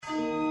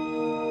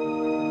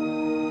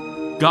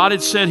God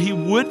had said He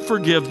would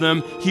forgive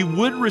them, He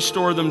would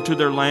restore them to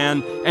their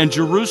land, and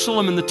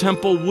Jerusalem and the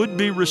temple would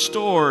be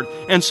restored.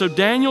 And so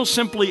Daniel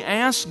simply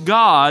asked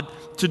God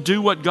to do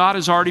what God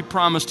has already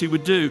promised He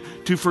would do,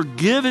 to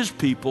forgive His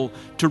people,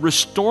 to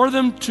restore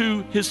them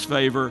to His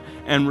favor,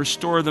 and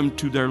restore them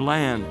to their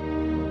land.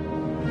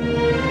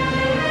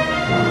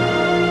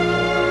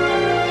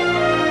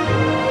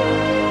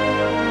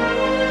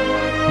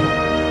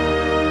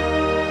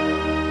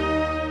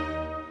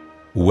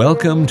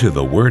 Welcome to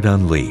The Word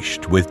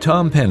Unleashed with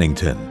Tom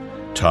Pennington.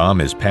 Tom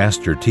is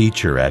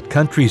pastor-teacher at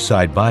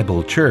Countryside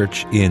Bible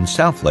Church in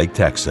Southlake,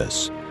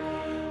 Texas.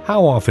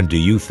 How often do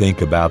you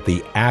think about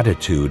the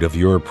attitude of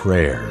your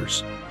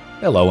prayers?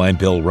 Hello, I'm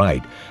Bill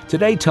Wright.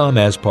 Today, Tom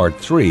has part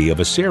 3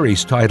 of a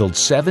series titled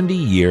 70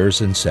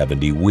 Years and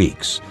 70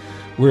 Weeks.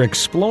 We're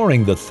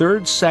exploring the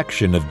 3rd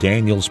section of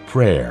Daniel's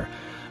prayer,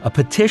 a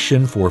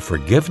petition for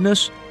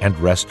forgiveness and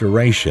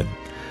restoration.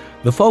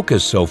 The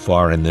focus so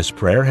far in this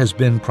prayer has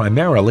been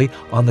primarily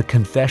on the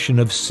confession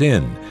of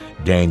sin,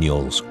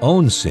 Daniel's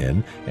own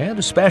sin, and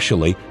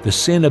especially the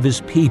sin of his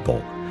people.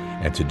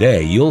 And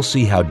today you'll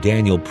see how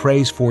Daniel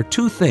prays for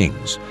 2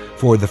 things,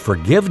 for the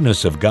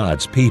forgiveness of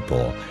God's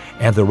people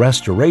and the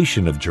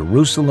restoration of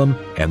Jerusalem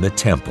and the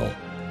temple.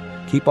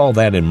 Keep all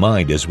that in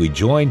mind as we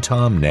join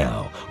Tom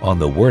now on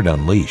The Word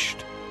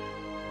Unleashed.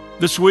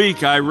 This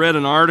week I read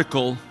an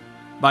article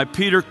by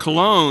Peter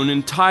Cologne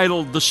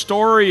entitled The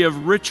Story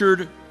of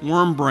Richard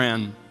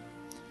Wurmbrand.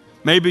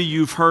 Maybe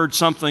you've heard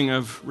something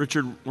of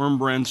Richard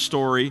Wurmbrand's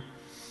story.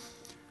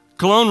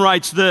 Cologne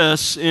writes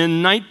this: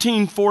 in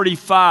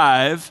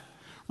 1945,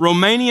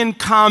 Romanian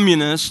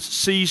communists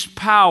seized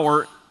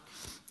power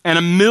and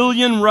 1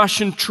 million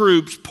Russian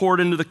troops poured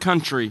into the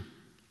country.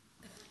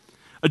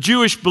 A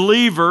Jewish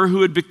believer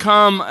who had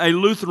become a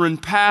Lutheran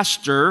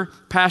pastor,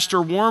 Pastor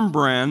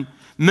Wurmbrand,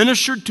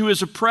 ministered to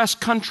his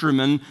oppressed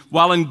countrymen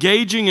while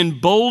engaging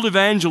in bold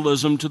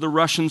evangelism to the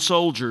Russian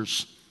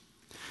soldiers.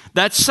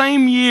 That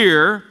same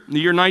year, the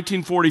year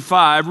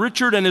 1945,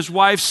 Richard and his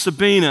wife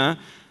Sabina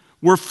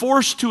were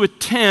forced to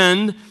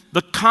attend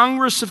the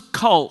Congress of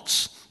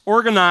Cults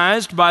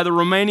organized by the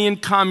Romanian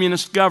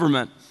communist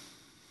government.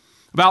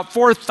 About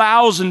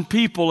 4,000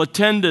 people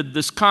attended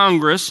this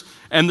Congress,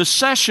 and the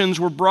sessions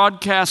were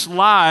broadcast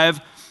live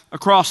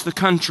across the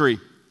country.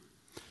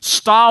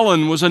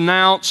 Stalin was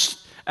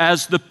announced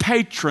as the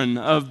patron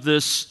of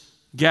this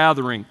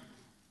gathering.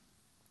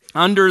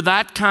 Under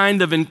that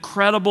kind of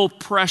incredible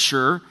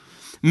pressure,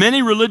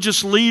 many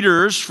religious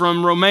leaders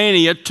from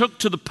Romania took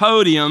to the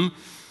podium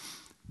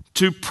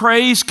to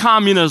praise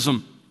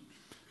communism,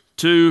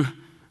 to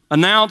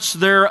announce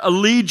their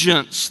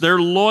allegiance, their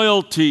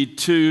loyalty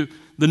to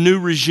the new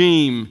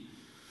regime.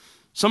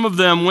 Some of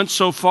them went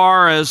so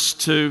far as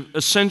to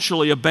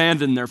essentially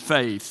abandon their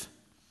faith.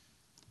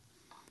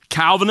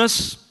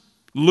 Calvinists,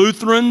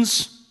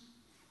 Lutherans,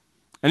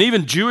 and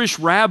even Jewish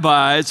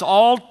rabbis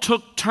all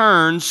took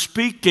turns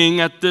speaking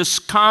at this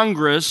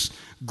Congress,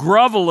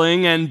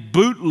 groveling and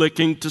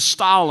bootlicking to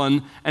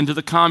Stalin and to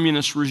the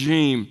communist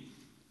regime.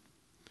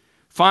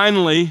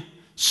 Finally,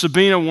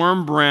 Sabina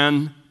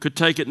Wurmbrand could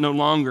take it no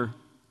longer.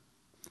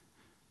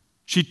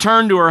 She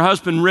turned to her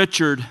husband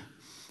Richard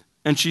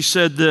and she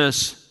said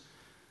this: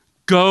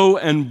 "Go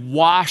and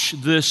wash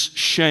this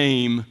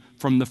shame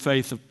from the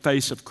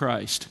face of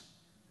Christ.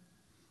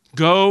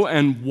 Go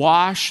and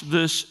wash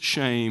this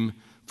shame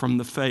from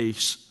the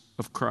face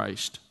of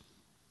Christ."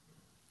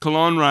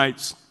 Cologne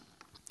writes,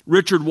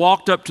 Richard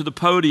walked up to the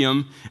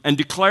podium and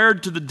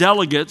declared to the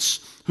delegates,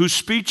 whose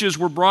speeches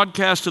were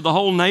broadcast to the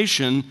whole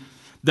nation,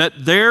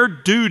 that their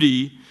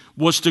duty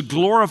was to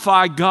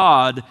glorify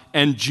God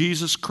and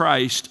Jesus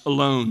Christ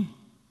alone.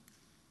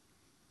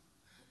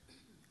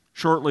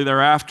 Shortly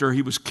thereafter,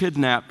 he was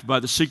kidnapped by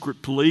the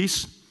secret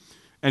police,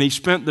 and he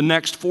spent the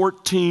next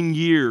 14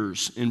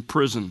 years in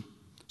prison,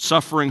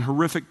 suffering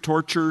horrific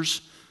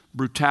tortures,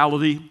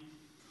 brutality.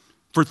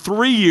 For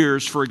 3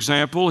 years, for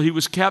example, he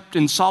was kept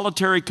in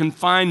solitary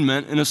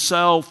confinement in a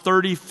cell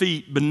 30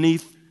 feet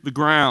beneath the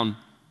ground.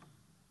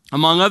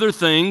 Among other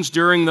things,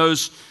 during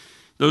those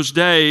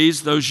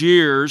days, those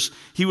years,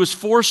 he was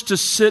forced to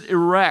sit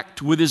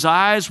erect with his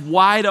eyes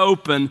wide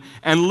open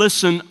and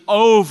listen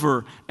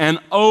over and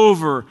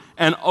over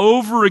and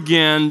over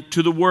again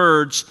to the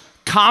words,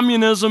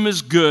 "Communism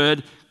is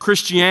good,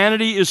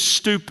 Christianity is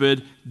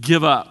stupid,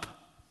 give up."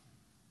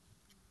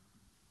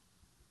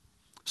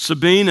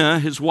 Sabina,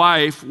 his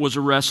wife, was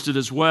arrested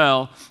as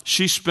well.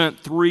 She spent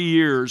 3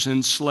 years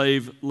in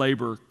slave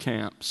labor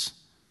camps.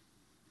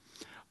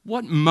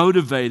 What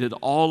motivated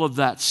all of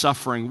that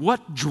suffering?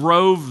 What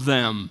drove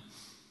them?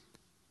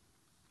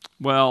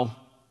 Well,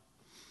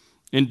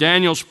 in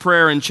Daniel's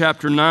prayer in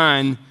chapter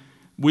 9,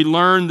 we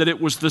learn that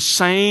it was the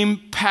same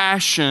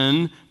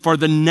passion for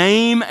the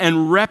name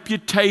and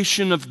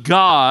reputation of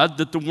God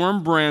that the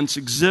Wurmbrands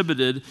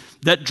exhibited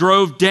that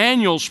drove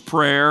Daniel's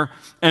prayer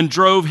and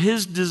drove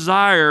his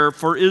desire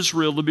for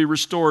Israel to be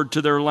restored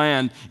to their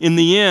land. In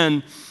the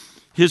end,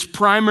 his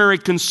primary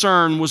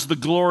concern was the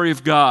glory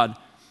of God,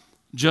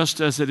 just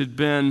as it had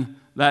been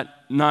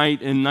that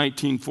night in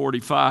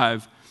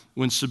 1945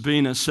 when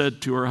Sabina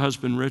said to her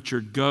husband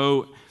Richard,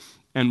 "Go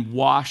and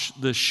wash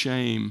the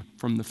shame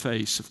from the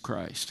face of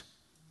Christ."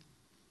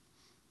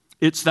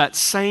 It's that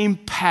same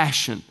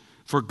passion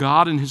for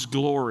God and His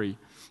glory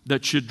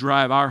that should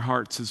drive our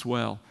hearts as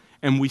well.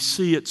 And we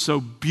see it so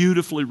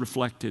beautifully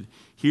reflected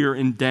here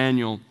in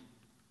Daniel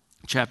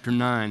chapter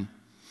 9.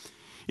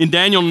 In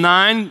Daniel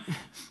 9,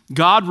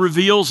 God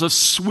reveals a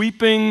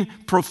sweeping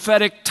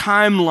prophetic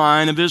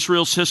timeline of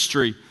Israel's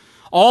history,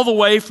 all the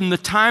way from the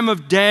time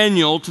of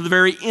Daniel to the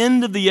very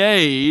end of the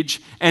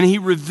age, and He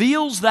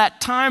reveals that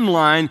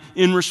timeline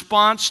in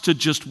response to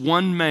just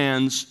one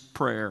man's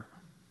prayer,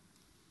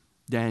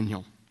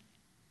 Daniel.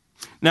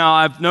 Now,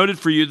 I've noted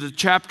for you the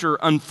chapter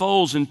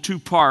unfolds in two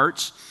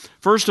parts.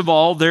 First of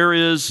all, there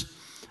is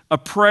a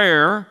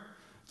prayer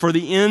for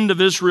the end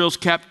of Israel's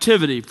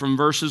captivity from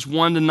verses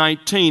 1 to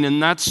 19,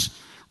 and that's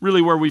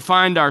really where we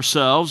find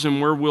ourselves and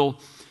where we'll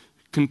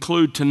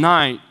conclude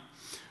tonight.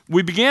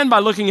 We began by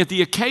looking at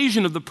the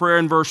occasion of the prayer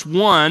in verse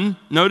 1.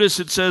 Notice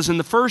it says, "In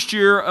the first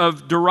year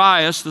of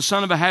Darius, the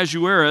son of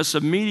Ahasuerus,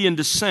 of Median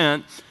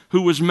descent,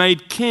 who was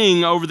made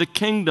king over the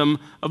kingdom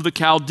of the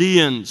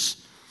Chaldeans."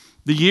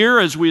 The year,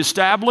 as we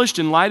established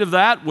in light of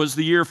that, was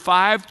the year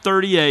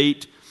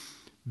 538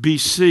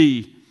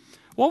 BC.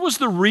 What was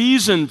the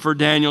reason for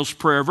Daniel's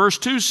prayer? Verse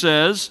 2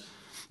 says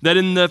that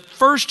in the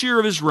first year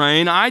of his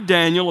reign, I,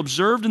 Daniel,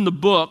 observed in the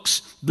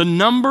books the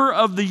number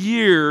of the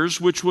years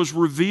which was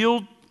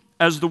revealed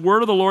as the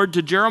word of the Lord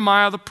to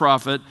Jeremiah the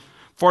prophet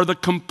for the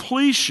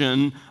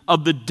completion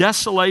of the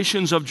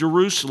desolations of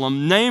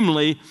Jerusalem,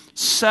 namely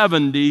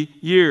 70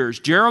 years.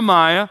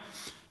 Jeremiah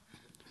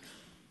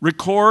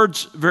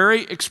records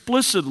very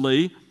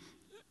explicitly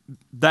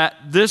that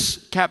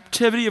this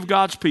captivity of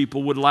God's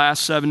people would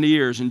last 70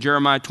 years. In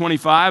Jeremiah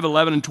 25,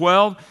 11 and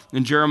 12,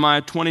 and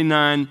Jeremiah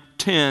 29,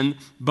 10,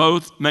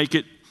 both make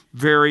it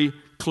very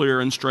clear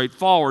and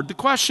straightforward. The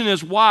question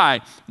is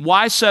why?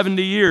 Why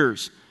 70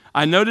 years?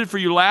 I noted for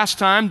you last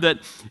time that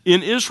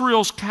in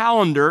Israel's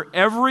calendar,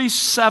 every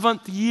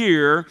seventh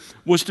year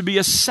was to be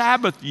a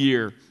Sabbath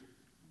year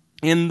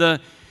in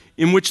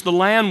which the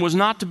land was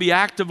not to be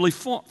actively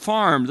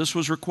farmed. This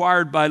was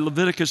required by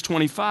Leviticus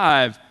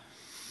 25.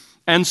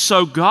 And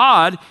so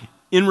God,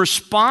 in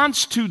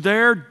response to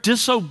their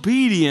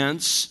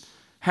disobedience,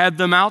 had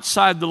them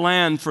outside the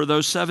land for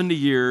those 70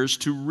 years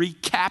to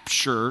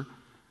recapture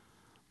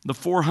the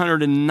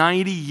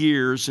 490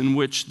 years in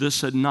which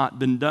this had not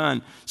been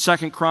done.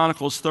 2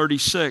 Chronicles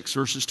 36,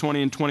 verses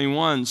 20 and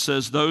 21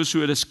 says, "Those who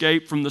had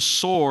escaped from the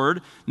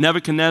sword,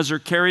 Nebuchadnezzar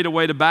carried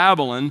away to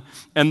Babylon,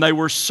 and they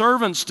were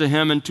servants to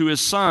him and to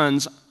his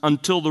sons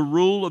until the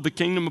rule of the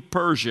kingdom of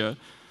Persia."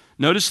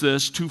 Notice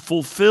this, "to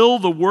fulfill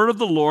the word of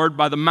the Lord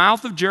by the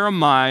mouth of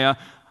Jeremiah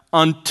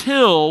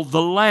until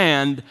the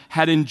land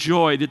had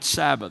enjoyed its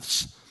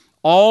Sabbaths.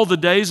 All the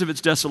days of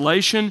its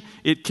desolation,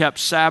 it kept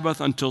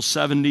Sabbath until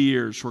 70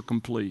 years were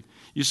complete."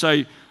 You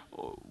say,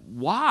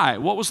 why?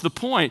 What was the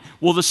point?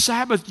 Well, the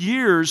Sabbath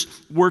years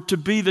were to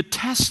be the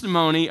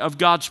testimony of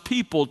God's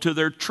people to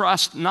their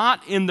trust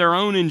not in their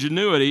own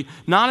ingenuity,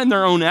 not in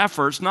their own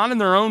efforts, not in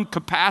their own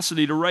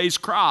capacity to raise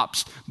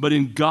crops, but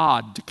in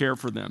God to care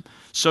for them.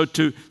 So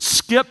to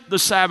skip the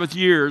Sabbath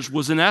years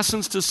was in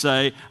essence to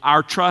say,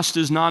 our trust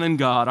is not in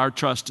God, our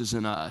trust is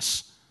in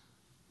us.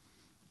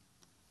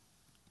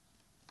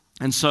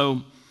 And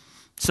so,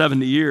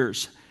 70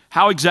 years.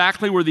 How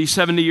exactly were these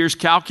 70 years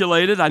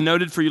calculated? I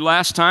noted for you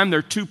last time there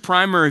are two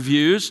primary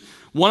views.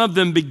 One of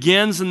them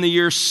begins in the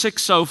year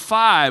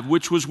 605,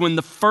 which was when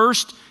the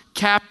first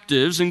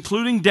captives,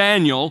 including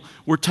Daniel,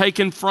 were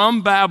taken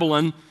from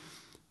Babylon,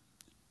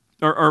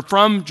 or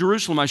from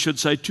Jerusalem, I should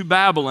say, to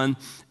Babylon,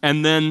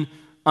 and then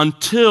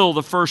until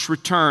the first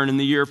return in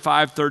the year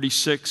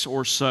 536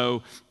 or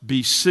so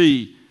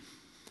BC.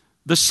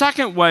 The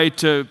second way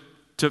to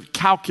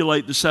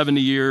calculate the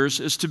 70 years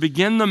is to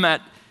begin them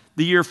at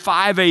the year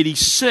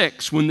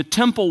 586 when the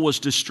temple was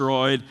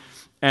destroyed,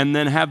 and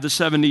then have the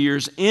 70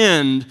 years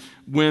end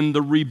when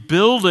the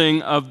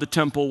rebuilding of the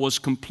temple was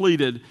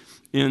completed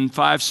in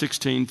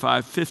 516,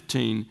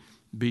 515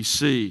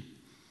 BC.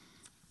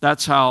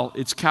 That's how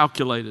it's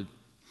calculated.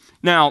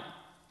 Now,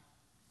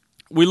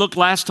 we looked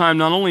last time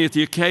not only at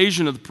the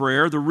occasion of the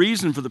prayer, the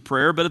reason for the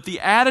prayer, but at the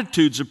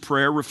attitudes of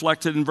prayer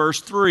reflected in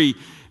verse 3.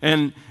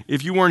 And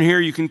if you weren't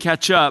here, you can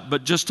catch up.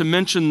 But just to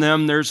mention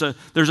them, there's a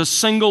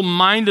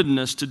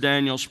single-mindedness to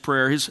Daniel's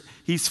prayer.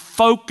 He's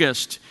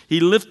focused. He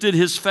lifted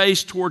his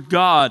face toward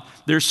God.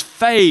 There's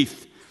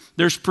faith,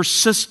 there's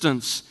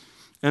persistence,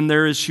 and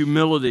there is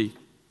humility.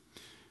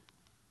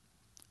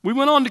 We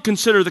went on to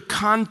consider the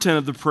content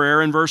of the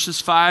prayer in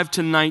verses 5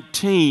 to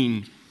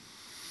 19.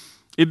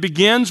 It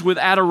begins with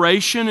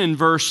adoration in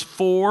verse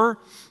 4.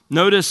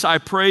 Notice, "I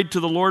prayed to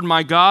the Lord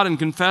my God and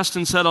confessed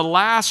and said,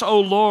 'Alas, O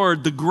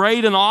Lord, the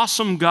great and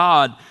awesome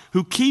God,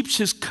 who keeps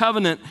his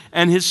covenant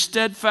and his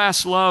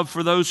steadfast love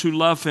for those who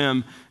love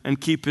him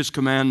and keep his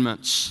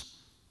commandments.'"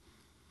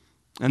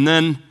 And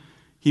then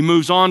he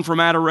moves on from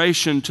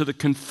adoration to the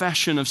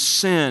confession of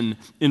sin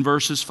in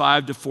verses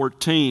 5 to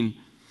 14.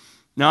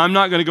 Now, I'm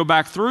not going to go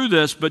back through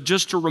this, but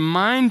just to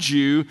remind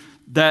you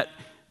that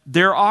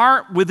there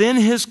are within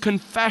his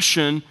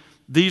confession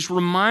these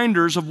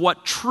reminders of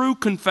what true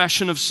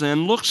confession of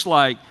sin looks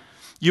like.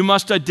 You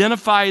must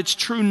identify its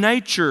true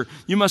nature.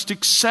 You must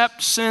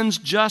accept sin's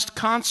just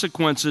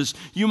consequences.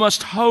 You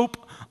must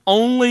hope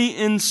only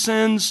in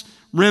sin's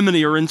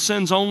remedy, or in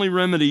sin's only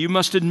remedy. You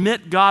must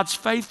admit God's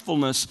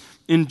faithfulness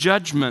in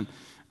judgment.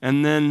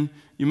 And then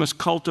you must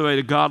cultivate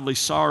a godly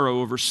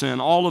sorrow over sin.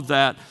 All of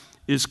that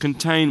is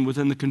contained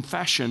within the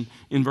confession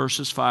in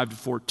verses 5 to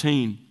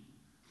 14.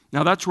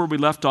 Now that's where we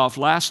left off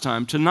last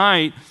time.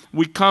 Tonight,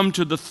 we come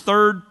to the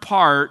third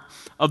part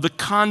of the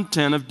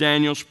content of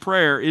Daniel's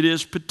prayer. It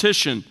is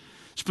petition,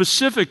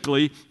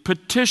 specifically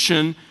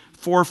petition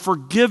for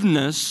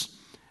forgiveness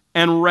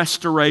and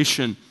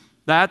restoration.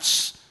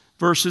 That's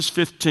verses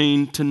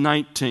 15 to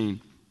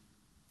 19.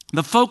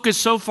 The focus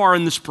so far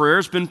in this prayer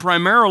has been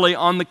primarily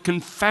on the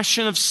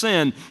confession of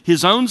sin,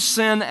 his own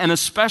sin and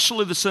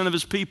especially the sin of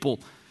his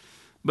people.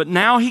 But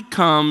now he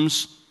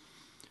comes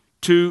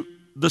to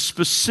the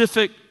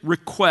specific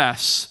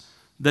requests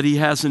that he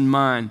has in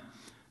mind.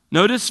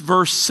 Notice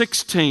verse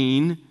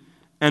 16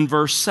 and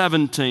verse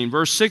 17.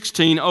 Verse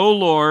 16, O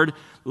Lord,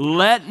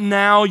 let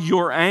now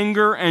your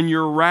anger and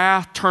your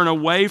wrath turn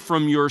away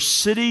from your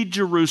city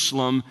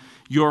Jerusalem,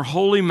 your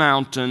holy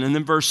mountain. And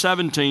then verse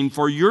 17,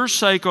 for your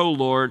sake, O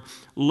Lord,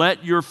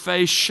 let your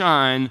face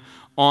shine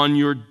on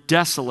your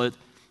desolate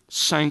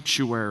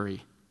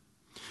sanctuary.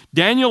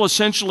 Daniel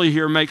essentially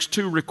here makes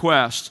two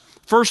requests.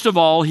 First of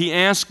all, he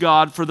asks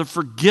God for the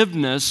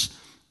forgiveness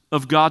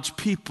of God's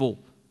people.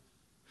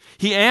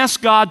 He asks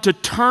God to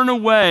turn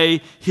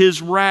away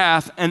his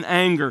wrath and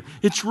anger.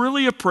 It's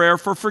really a prayer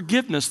for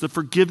forgiveness, the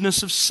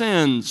forgiveness of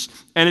sins.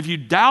 And if you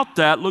doubt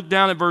that, look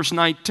down at verse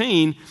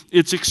 19.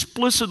 It's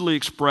explicitly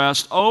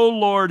expressed, O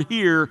Lord,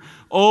 hear,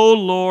 O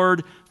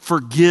Lord,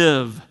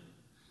 forgive.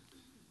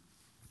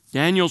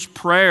 Daniel's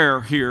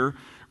prayer here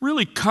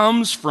really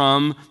comes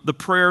from the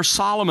prayer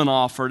Solomon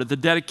offered at the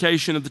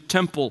dedication of the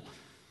temple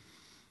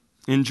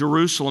in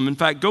Jerusalem. In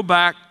fact, go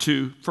back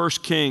to 1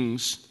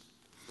 Kings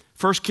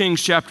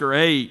chapter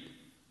 8.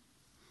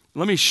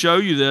 Let me show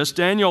you this.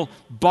 Daniel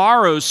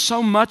borrows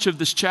so much of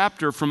this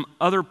chapter from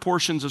other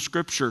portions of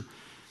Scripture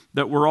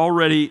that were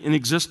already in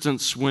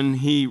existence when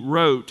he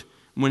wrote,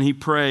 when he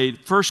prayed.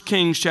 1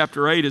 Kings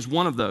chapter 8 is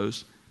one of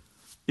those.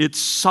 It's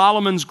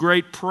Solomon's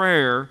great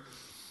prayer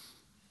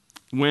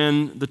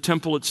when the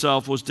temple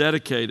itself was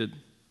dedicated.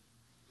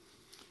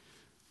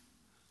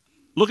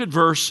 Look at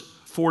verse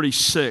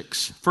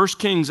 46. 1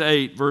 Kings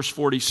 8, verse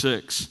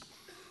 46.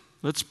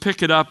 Let's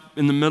pick it up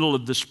in the middle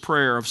of this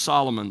prayer of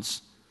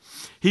Solomon's.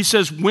 He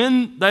says,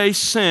 when they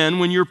sin,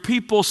 when your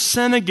people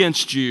sin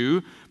against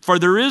you, for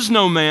there is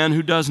no man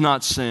who does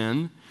not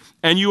sin,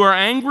 and you are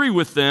angry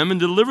with them and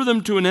deliver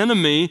them to an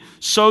enemy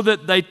so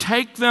that they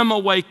take them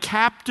away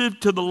captive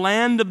to the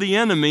land of the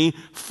enemy,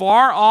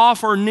 far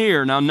off or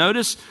near. Now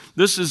notice,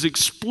 this is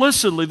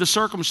explicitly the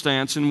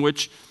circumstance in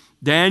which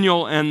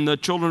Daniel and the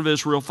children of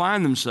Israel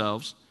find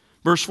themselves.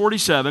 Verse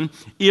 47,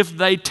 if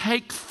they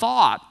take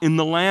thought in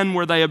the land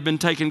where they have been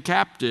taken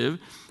captive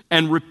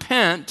and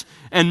repent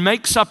and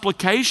make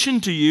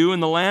supplication to you in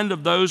the land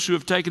of those who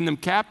have taken them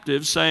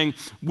captive, saying,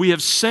 we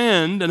have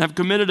sinned and have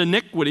committed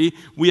iniquity,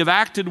 we have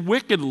acted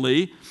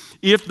wickedly,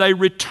 if they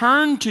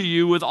return to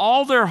you with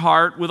all their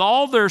heart, with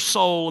all their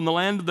soul in the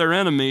land of their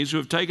enemies who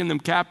have taken them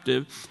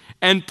captive,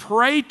 and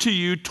pray to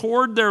you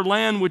toward their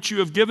land which you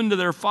have given to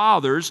their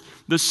fathers,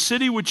 the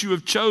city which you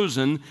have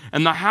chosen,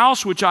 and the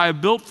house which I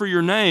have built for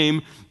your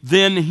name,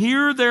 then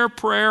hear their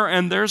prayer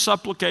and their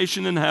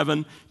supplication in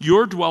heaven,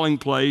 your dwelling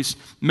place,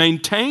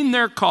 maintain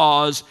their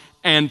cause,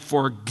 and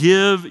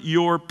forgive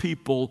your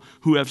people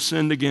who have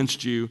sinned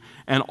against you,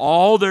 and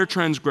all their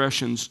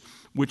transgressions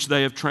which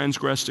they have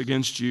transgressed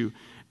against you,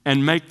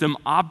 and make them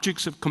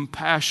objects of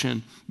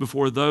compassion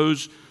before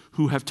those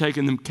who have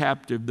taken them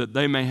captive, that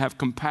they may have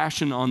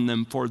compassion on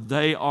them, for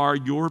they are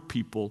your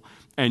people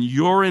and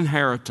your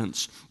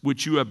inheritance,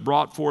 which you have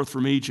brought forth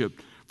from Egypt,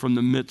 from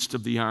the midst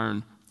of the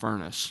iron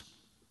furnace.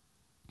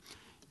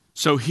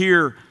 So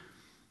here,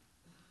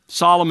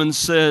 Solomon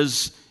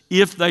says,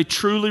 if they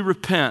truly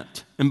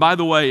repent, and by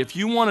the way, if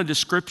you want a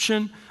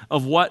description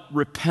of what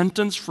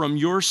repentance from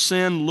your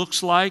sin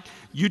looks like,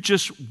 you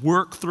just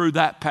work through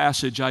that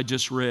passage I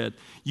just read.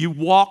 You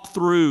walk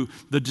through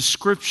the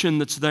description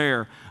that's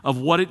there of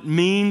what it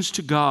means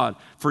to God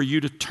for you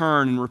to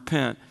turn and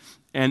repent.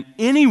 And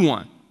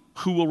anyone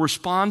who will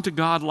respond to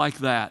God like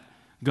that,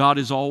 God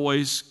is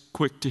always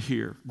quick to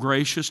hear,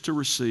 gracious to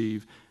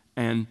receive,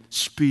 and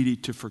speedy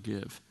to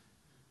forgive.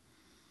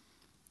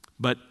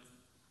 But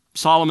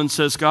Solomon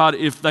says, God,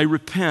 if they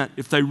repent,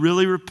 if they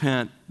really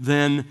repent,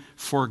 then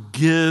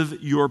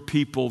forgive your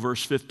people,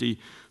 verse 50,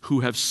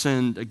 who have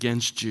sinned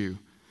against you.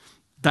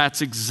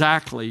 That's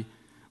exactly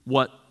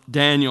what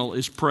Daniel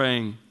is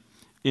praying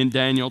in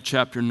Daniel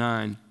chapter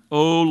 9.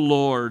 O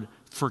Lord,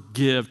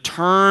 forgive.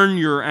 Turn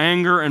your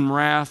anger and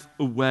wrath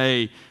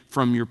away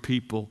from your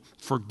people.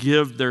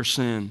 Forgive their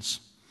sins.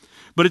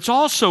 But it's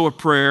also a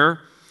prayer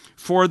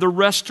for the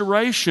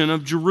restoration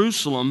of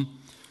Jerusalem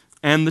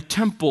and the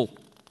temple.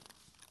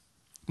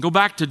 Go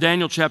back to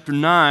Daniel chapter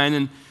 9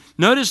 and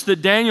notice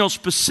that Daniel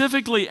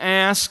specifically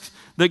asks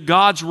that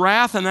God's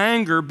wrath and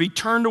anger be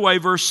turned away,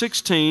 verse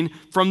 16,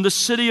 from the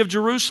city of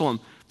Jerusalem,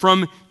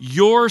 from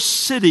your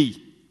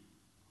city.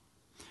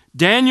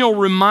 Daniel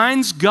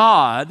reminds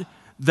God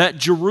that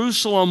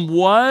Jerusalem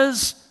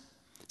was,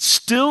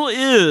 still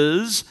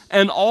is,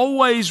 and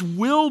always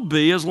will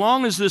be, as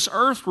long as this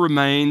earth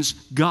remains,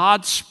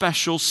 God's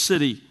special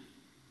city.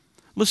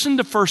 Listen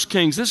to 1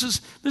 Kings. This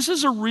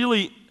is a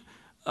really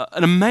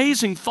an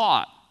amazing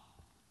thought.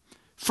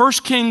 1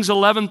 Kings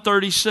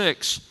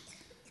 11:36.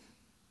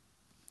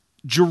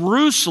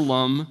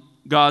 Jerusalem,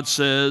 God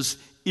says,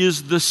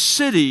 is the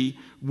city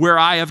where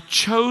I have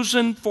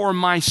chosen for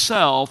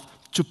myself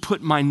to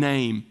put my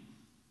name.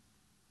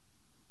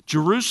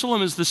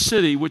 Jerusalem is the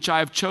city which I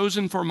have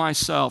chosen for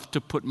myself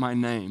to put my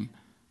name.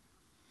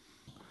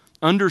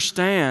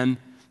 Understand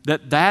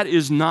that that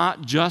is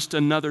not just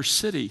another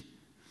city.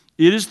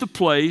 It is the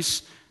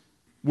place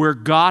where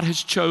God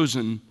has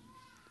chosen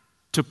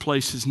to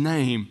place His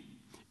name.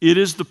 It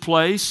is the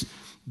place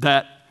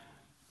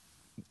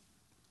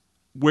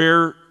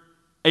where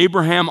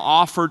Abraham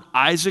offered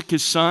Isaac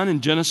his son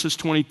in Genesis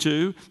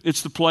 22.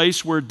 It's the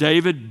place where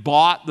David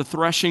bought the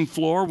threshing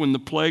floor when the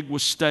plague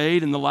was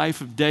stayed in the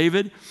life of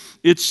David.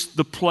 It's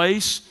the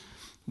place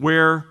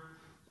where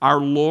our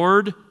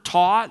Lord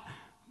taught,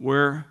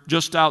 where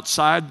just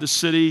outside the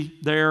city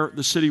there,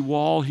 the city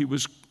wall, He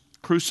was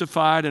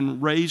crucified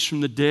and raised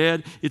from the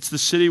dead. It's the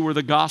city where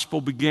the gospel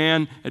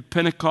began at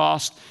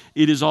Pentecost.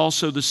 It is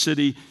also the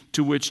city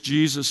to which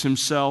Jesus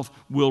Himself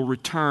will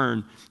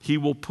return. He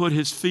will put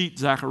His feet,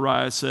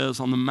 Zechariah says,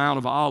 on the Mount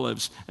of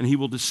Olives, and He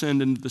will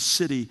descend into the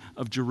city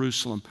of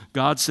Jerusalem.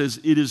 God says,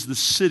 it is the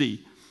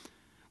city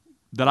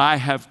that I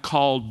have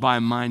called by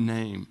my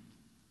name.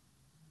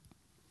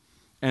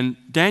 And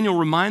Daniel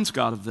reminds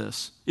God of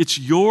this. It's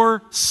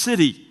your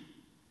city.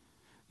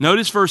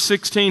 Notice verse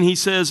 16, he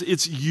says,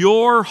 it's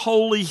your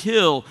holy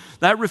hill.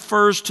 That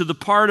refers to the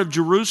part of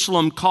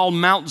Jerusalem called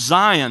Mount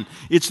Zion.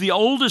 It's the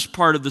oldest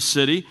part of the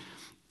city.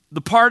 The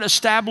part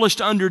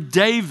established under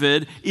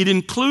David, it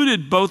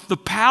included both the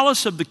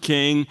palace of the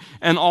king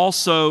and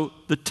also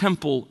the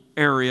temple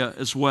area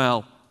as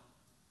well.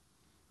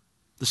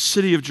 The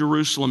city of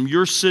Jerusalem,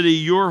 your city,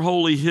 your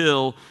holy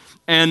hill.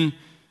 And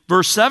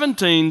verse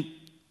 17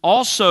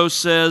 also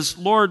says,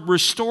 Lord,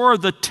 restore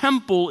the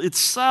temple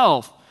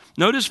itself.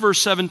 Notice verse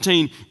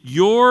 17,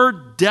 your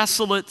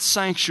desolate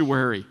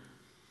sanctuary.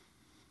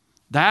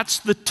 That's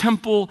the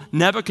temple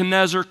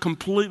Nebuchadnezzar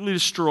completely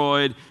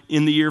destroyed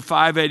in the year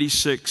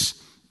 586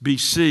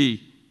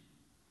 BC.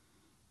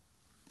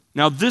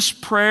 Now, this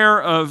prayer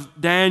of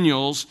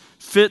Daniel's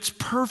fits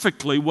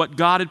perfectly what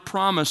God had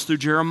promised through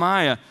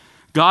Jeremiah.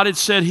 God had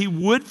said He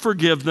would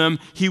forgive them,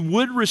 He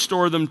would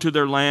restore them to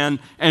their land,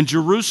 and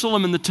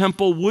Jerusalem and the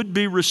temple would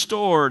be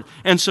restored.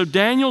 And so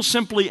Daniel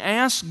simply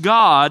asked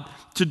God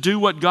to do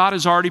what God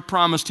has already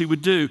promised He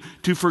would do,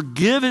 to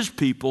forgive His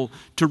people,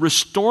 to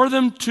restore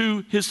them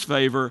to His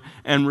favor,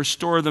 and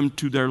restore them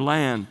to their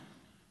land.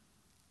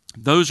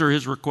 Those are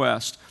His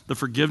requests, the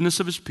forgiveness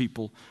of His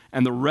people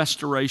and the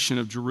restoration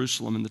of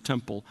Jerusalem and the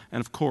temple. And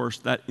of course,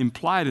 that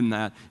implied in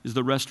that is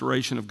the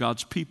restoration of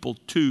God's people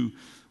to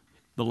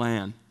the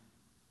land.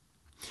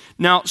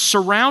 Now,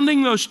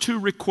 surrounding those two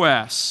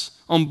requests,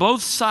 on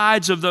both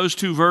sides of those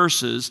two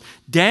verses,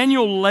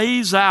 Daniel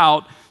lays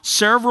out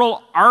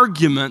several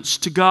arguments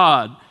to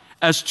God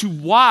as to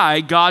why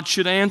God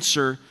should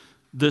answer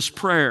this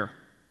prayer.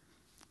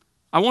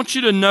 I want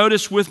you to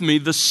notice with me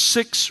the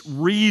 6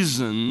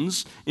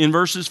 reasons in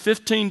verses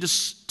 15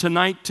 to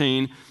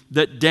 19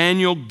 that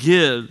Daniel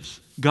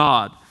gives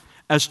God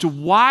as to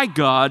why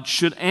God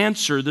should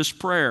answer this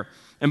prayer.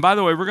 And by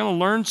the way, we're going to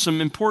learn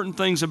some important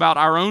things about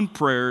our own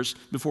prayers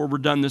before we're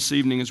done this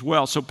evening as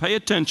well. So pay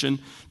attention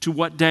to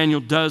what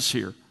Daniel does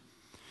here.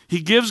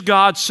 He gives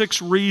God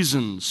 6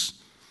 reasons.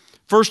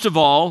 First of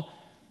all,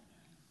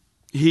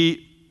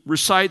 he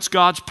recites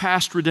God's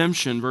past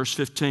redemption, verse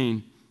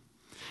 15.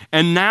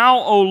 And now,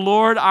 O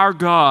Lord our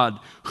God,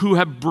 who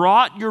have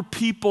brought your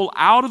people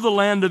out of the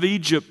land of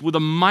Egypt with a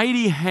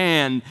mighty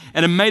hand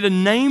and have made a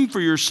name for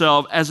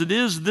yourself, as it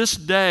is this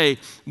day,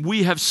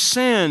 we have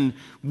sinned,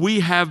 we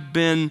have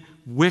been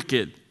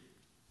wicked.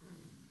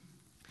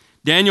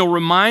 Daniel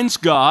reminds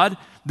God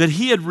that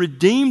He had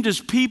redeemed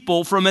His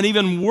people from an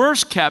even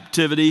worse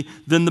captivity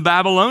than the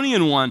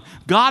Babylonian one.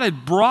 God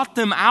had brought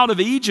them out of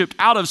Egypt,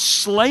 out of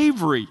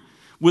slavery,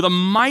 with a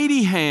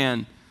mighty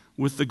hand,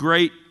 with the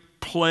great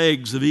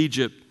plagues of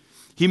Egypt.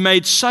 He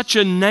made such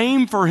a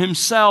name for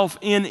Himself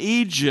in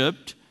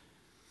Egypt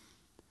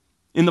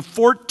in the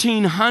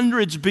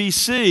 1400s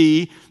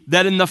BC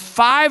that in the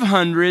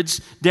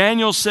 500s,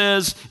 Daniel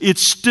says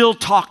it's still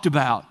talked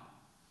about.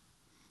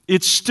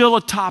 It's still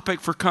a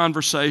topic for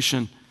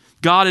conversation.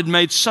 God had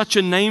made such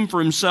a name for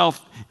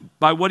Himself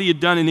by what He had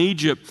done in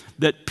Egypt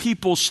that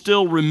people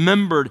still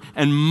remembered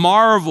and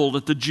marveled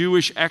at the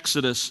Jewish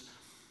exodus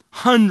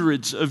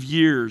hundreds of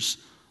years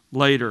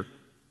later.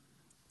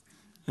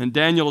 And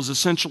Daniel is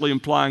essentially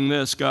implying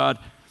this: God,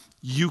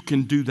 you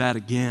can do that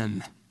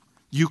again.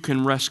 you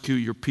can rescue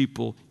your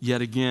people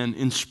yet again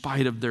in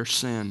spite of their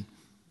sin.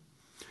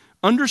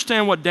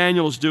 Understand what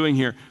Daniel is doing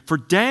here. For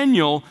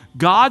Daniel,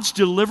 God's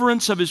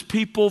deliverance of his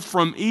people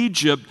from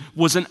Egypt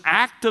was an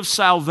act of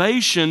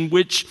salvation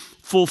which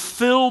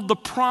fulfilled the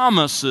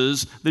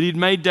promises that he'd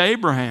made to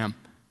Abraham.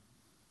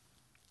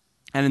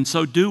 And in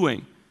so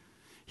doing,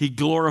 he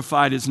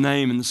glorified his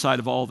name in the sight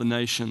of all the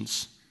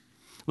nations.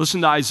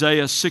 Listen to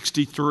Isaiah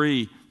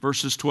 63,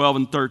 verses 12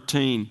 and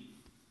 13.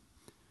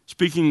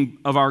 Speaking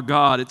of our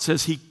God, it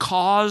says, He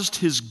caused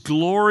His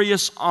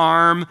glorious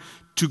arm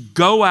to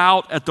go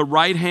out at the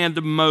right hand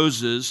of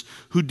Moses,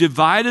 who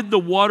divided the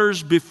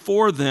waters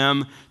before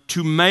them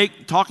to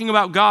make, talking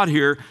about God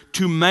here,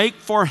 to make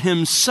for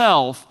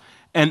Himself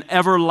an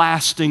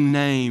everlasting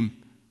name.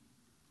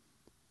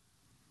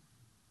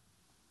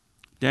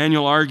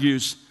 Daniel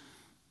argues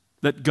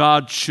that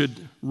God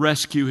should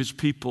rescue His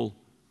people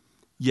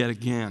yet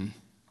again,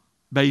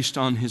 based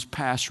on His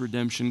past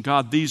redemption.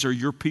 God, these are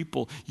your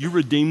people. You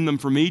redeemed them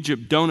from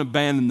Egypt. Don't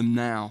abandon them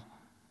now.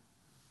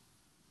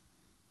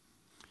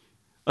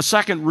 A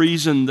second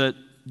reason that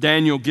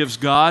Daniel gives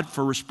God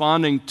for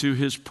responding to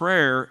his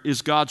prayer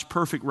is God's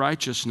perfect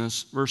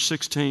righteousness. Verse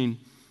 16,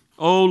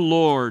 O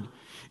Lord,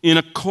 in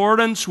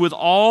accordance with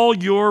all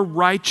your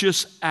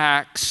righteous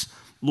acts,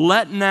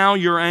 let now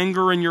your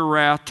anger and your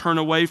wrath turn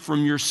away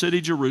from your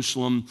city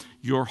Jerusalem,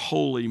 your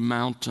holy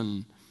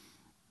mountain.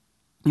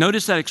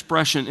 Notice that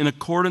expression, in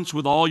accordance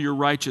with all your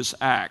righteous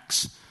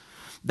acts.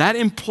 That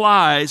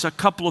implies a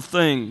couple of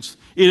things.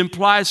 It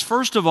implies,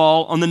 first of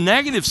all, on the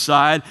negative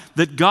side,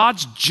 that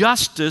God's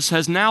justice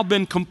has now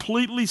been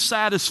completely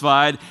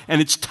satisfied and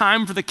it's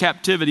time for the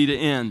captivity to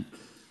end.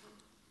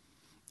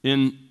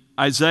 In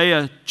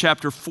Isaiah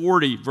chapter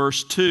 40,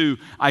 verse 2,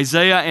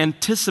 Isaiah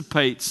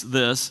anticipates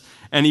this,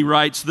 and he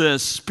writes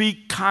this,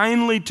 Speak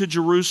kindly to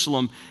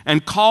Jerusalem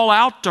and call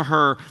out to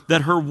her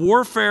that her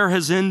warfare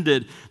has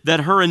ended,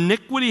 that her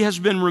iniquity has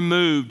been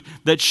removed,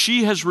 that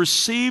she has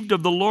received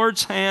of the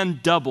Lord's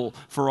hand double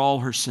for all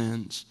her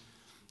sins.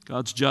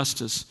 God's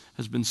justice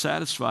has been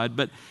satisfied.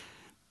 But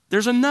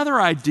there's another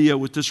idea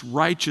with this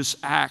righteous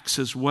acts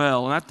as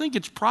well, and I think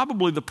it's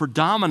probably the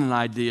predominant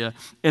idea,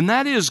 and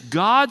that is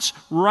God's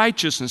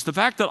righteousness. The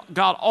fact that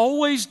God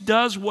always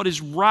does what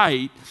is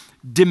right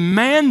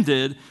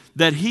demanded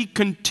that He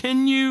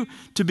continue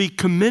to be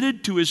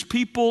committed to His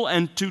people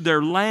and to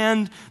their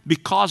land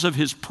because of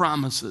His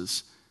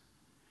promises.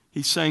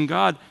 He's saying,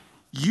 God,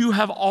 you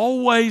have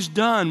always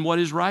done what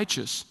is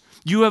righteous.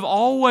 You have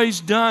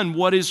always done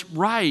what is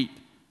right.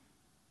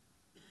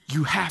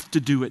 You have to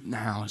do it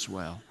now as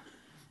well.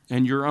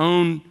 And your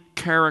own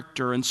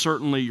character and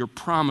certainly your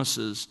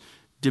promises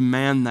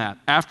demand that.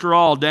 After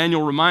all,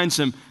 Daniel reminds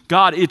him,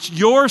 God, it's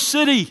your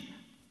city.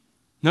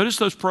 Notice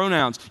those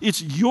pronouns.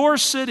 It's your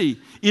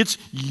city. It's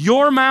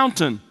your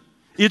mountain.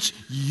 It's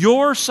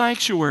your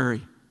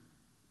sanctuary.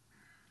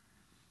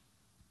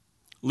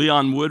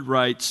 Leon Wood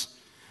writes,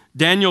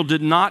 Daniel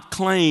did not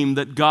claim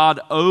that God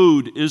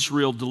owed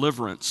Israel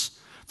deliverance,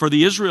 for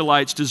the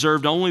Israelites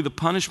deserved only the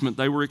punishment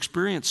they were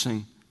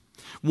experiencing.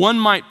 One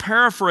might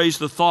paraphrase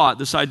the thought,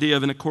 this idea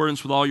of in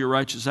accordance with all your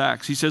righteous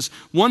acts. He says,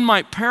 one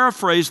might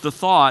paraphrase the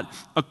thought,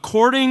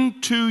 according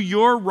to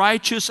your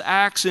righteous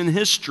acts in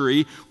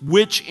history,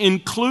 which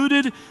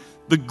included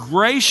the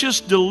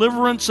gracious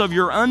deliverance of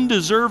your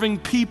undeserving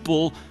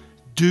people,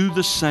 do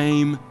the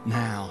same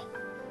now.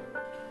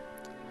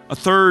 A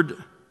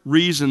third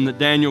reason that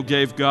Daniel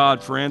gave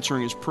God for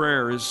answering his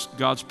prayer is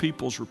God's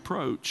people's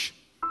reproach.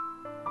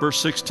 Verse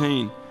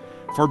 16,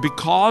 For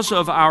because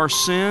of our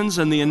sins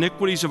and the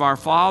iniquities of our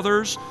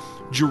fathers,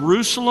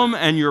 Jerusalem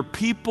and your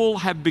people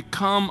have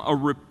become a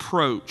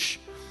reproach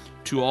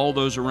to all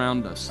those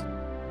around us.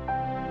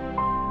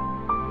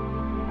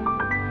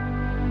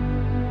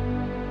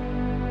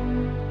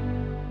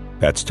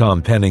 That's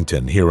Tom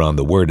Pennington here on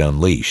The Word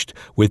Unleashed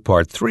with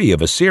part 3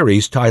 of a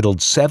series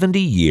titled 70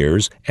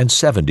 Years and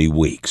 70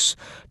 Weeks.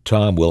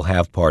 Tom will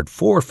have part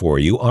 4 for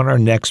you on our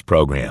next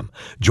program.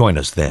 Join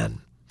us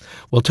then.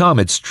 Well, Tom,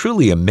 it's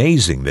truly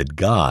amazing that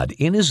God,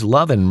 in His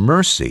love and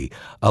mercy,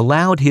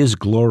 allowed His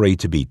glory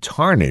to be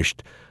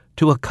tarnished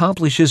to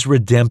accomplish His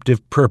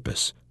redemptive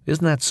purpose.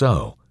 Isn't that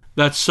so?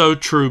 That's so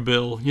true,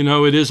 Bill. You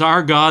know, it is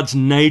our God's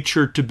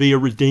nature to be a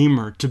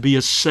redeemer, to be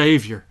a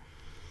savior.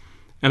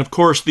 And of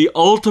course, the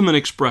ultimate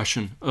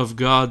expression of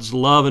God's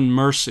love and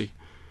mercy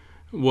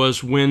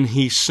was when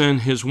He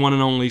sent His one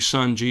and only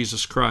Son,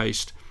 Jesus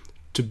Christ,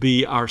 to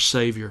be our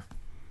Savior.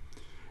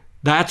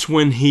 That's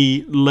when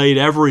He laid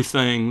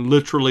everything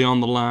literally on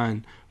the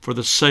line for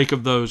the sake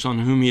of those on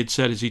whom He had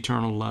set His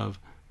eternal love.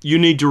 You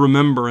need to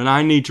remember, and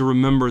I need to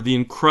remember, the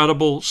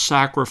incredible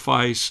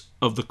sacrifice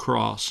of the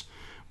cross.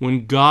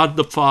 When God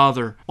the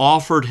Father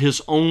offered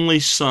His only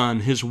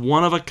Son, His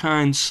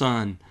one-of-a-kind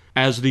Son,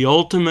 as the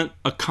ultimate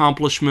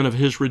accomplishment of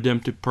His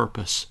redemptive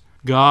purpose.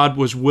 God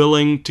was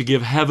willing to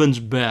give heaven's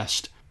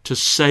best to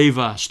save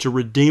us, to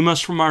redeem us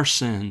from our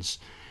sins,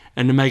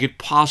 and to make it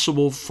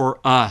possible for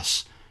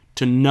us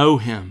to know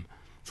Him,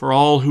 for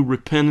all who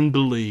repent and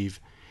believe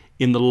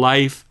in the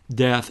life,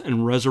 death,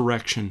 and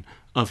resurrection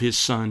of His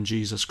Son,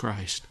 Jesus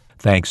Christ.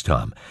 Thanks,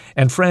 Tom.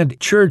 And friend,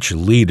 church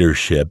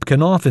leadership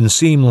can often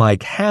seem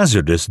like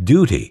hazardous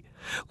duty.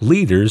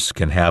 Leaders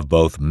can have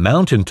both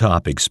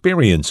mountaintop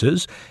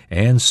experiences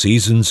and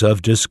seasons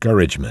of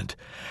discouragement.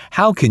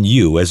 How can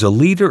you, as a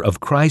leader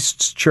of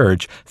Christ's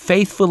church,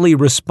 faithfully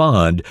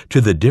respond to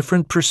the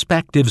different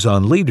perspectives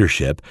on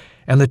leadership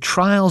and the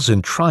trials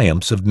and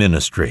triumphs of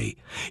ministry?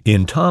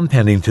 In Tom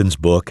Pennington's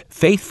book,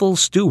 Faithful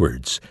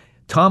Stewards,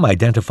 Tom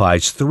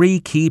identifies 3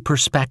 key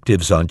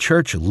perspectives on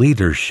church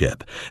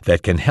leadership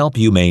that can help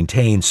you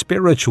maintain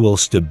spiritual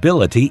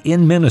stability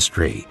in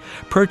ministry.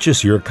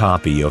 Purchase your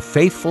copy of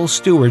Faithful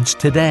Stewards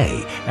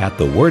today at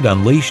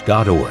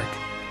thewordunleashed.org.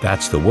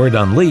 That's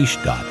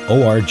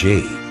thewordunleashed.org.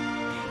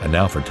 And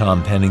now for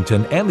Tom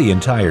Pennington and the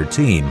entire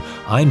team,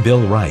 I'm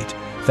Bill Wright.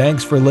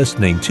 Thanks for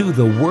listening to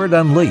The Word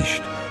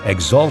Unleashed,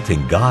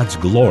 exalting God's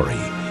glory,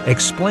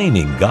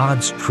 explaining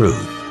God's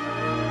truth.